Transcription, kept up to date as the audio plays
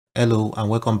Hello and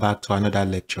welcome back to another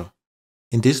lecture.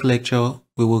 In this lecture,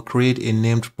 we will create a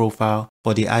named profile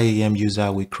for the IAM user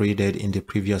we created in the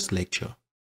previous lecture.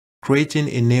 Creating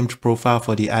a named profile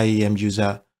for the IAM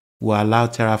user will allow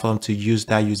Terraform to use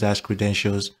that user's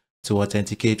credentials to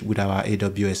authenticate with our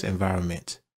AWS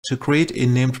environment. To create a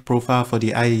named profile for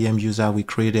the IAM user we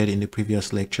created in the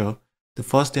previous lecture, the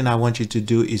first thing I want you to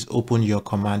do is open your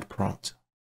command prompt.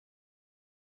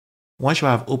 Once you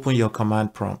have opened your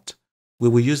command prompt, we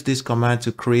will use this command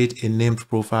to create a named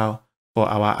profile for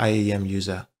our IAM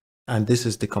user. And this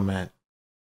is the command.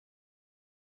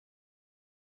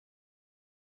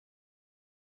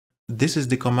 This is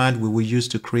the command we will use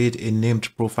to create a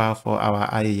named profile for our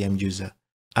IAM user.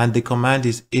 And the command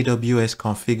is AWS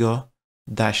configure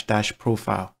 --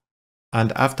 profile.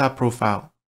 And after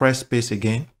profile, press space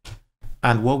again.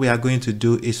 And what we are going to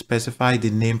do is specify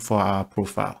the name for our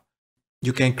profile.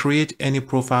 You can create any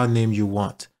profile name you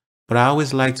want, but I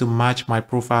always like to match my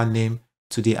profile name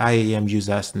to the IAM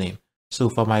user's name. So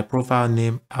for my profile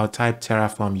name, I'll type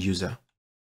Terraform user.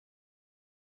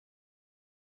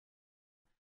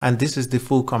 And this is the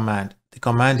full command. The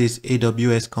command is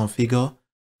AWS configure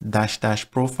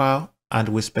 -- profile, and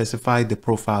we specify the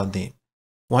profile name.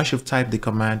 Once you've typed the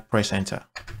command, press enter.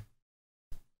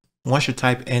 Once you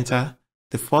type enter,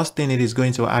 the first thing it is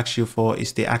going to ask you for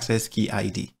is the access key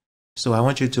ID. So I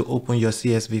want you to open your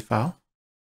CSV file.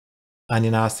 And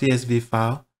in our CSV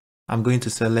file, I'm going to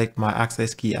select my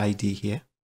access key ID here.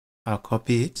 I'll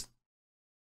copy it.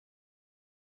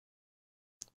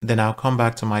 Then I'll come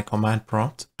back to my command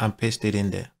prompt and paste it in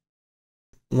there.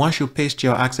 Once you paste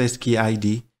your access key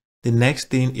ID, the next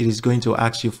thing it is going to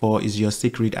ask you for is your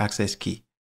secret access key.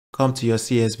 Come to your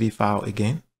CSV file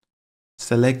again.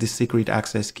 Select the secret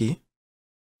access key.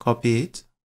 Copy it.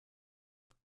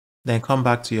 Then come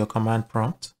back to your command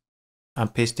prompt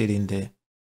and paste it in there.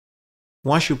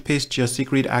 Once you paste your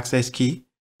secret access key,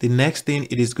 the next thing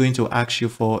it is going to ask you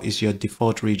for is your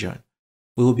default region.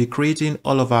 We will be creating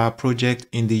all of our project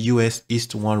in the US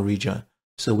East 1 region,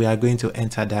 so we are going to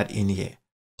enter that in here.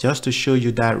 Just to show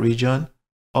you that region,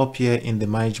 up here in the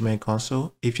management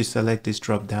console, if you select this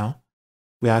drop down,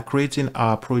 we are creating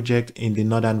our project in the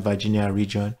Northern Virginia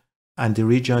region, and the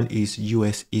region is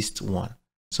US East 1.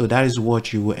 So that is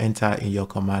what you will enter in your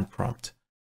command prompt.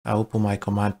 I'll open my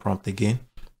command prompt again.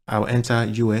 I'll enter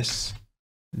US-East-1.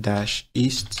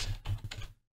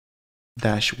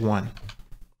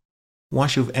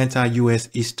 Once you've entered US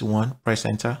East 1, press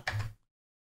enter.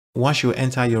 Once you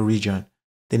enter your region,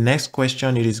 the next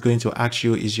question it is going to ask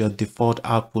you is your default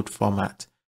output format.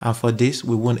 And for this,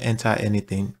 we won't enter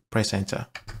anything. Press enter.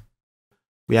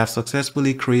 We have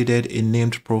successfully created a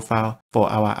named profile for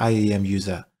our IAM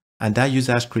user, and that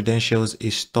user's credentials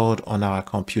is stored on our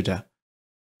computer.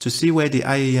 To see where the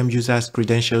IAM user's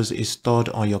credentials is stored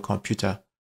on your computer,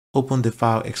 open the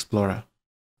File Explorer.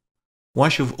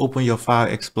 Once you've opened your File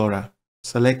Explorer,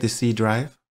 select the C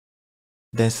drive,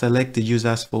 then select the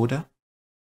user's folder.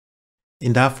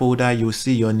 In that folder, you'll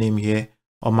see your name here.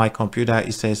 On my computer,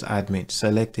 it says admin.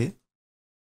 Select it.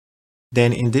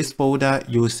 Then in this folder,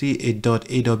 you'll see a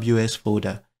 .aws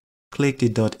folder. Click the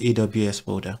 .aws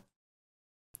folder.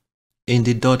 In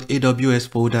the .aws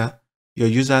folder, your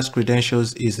user's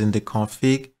credentials is in the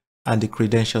config and the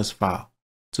credentials file.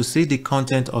 To see the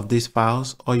content of these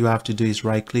files, all you have to do is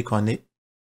right click on it,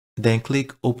 then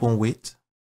click open with,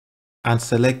 and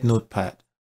select notepad.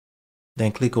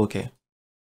 Then click OK.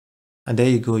 And there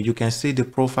you go. You can see the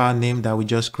profile name that we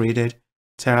just created,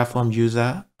 Terraform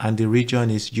user, and the region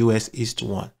is US East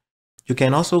 1. You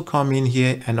can also come in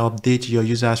here and update your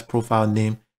user's profile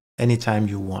name anytime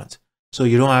you want. So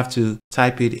you don't have to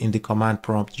type it in the command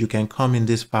prompt. You can come in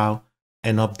this file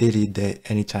and update it there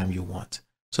anytime you want.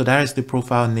 So that is the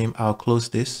profile name. I'll close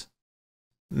this.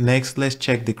 Next, let's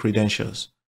check the credentials.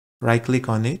 Right click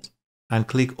on it and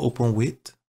click open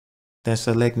with, then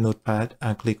select notepad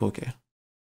and click OK.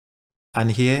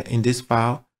 And here in this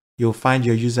file, you'll find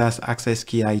your user's access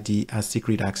key ID and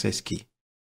secret access key.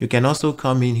 You can also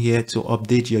come in here to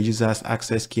update your user's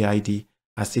access key ID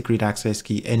and secret access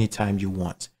key anytime you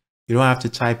want. You don't have to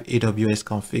type AWS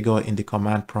configure in the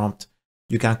command prompt.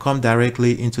 You can come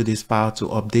directly into this file to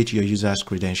update your user's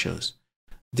credentials.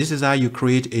 This is how you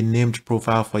create a named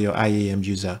profile for your IAM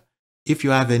user. If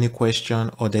you have any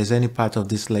question or there's any part of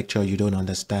this lecture you don't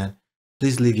understand,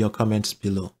 please leave your comments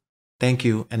below. Thank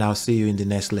you, and I'll see you in the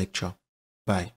next lecture. Bye.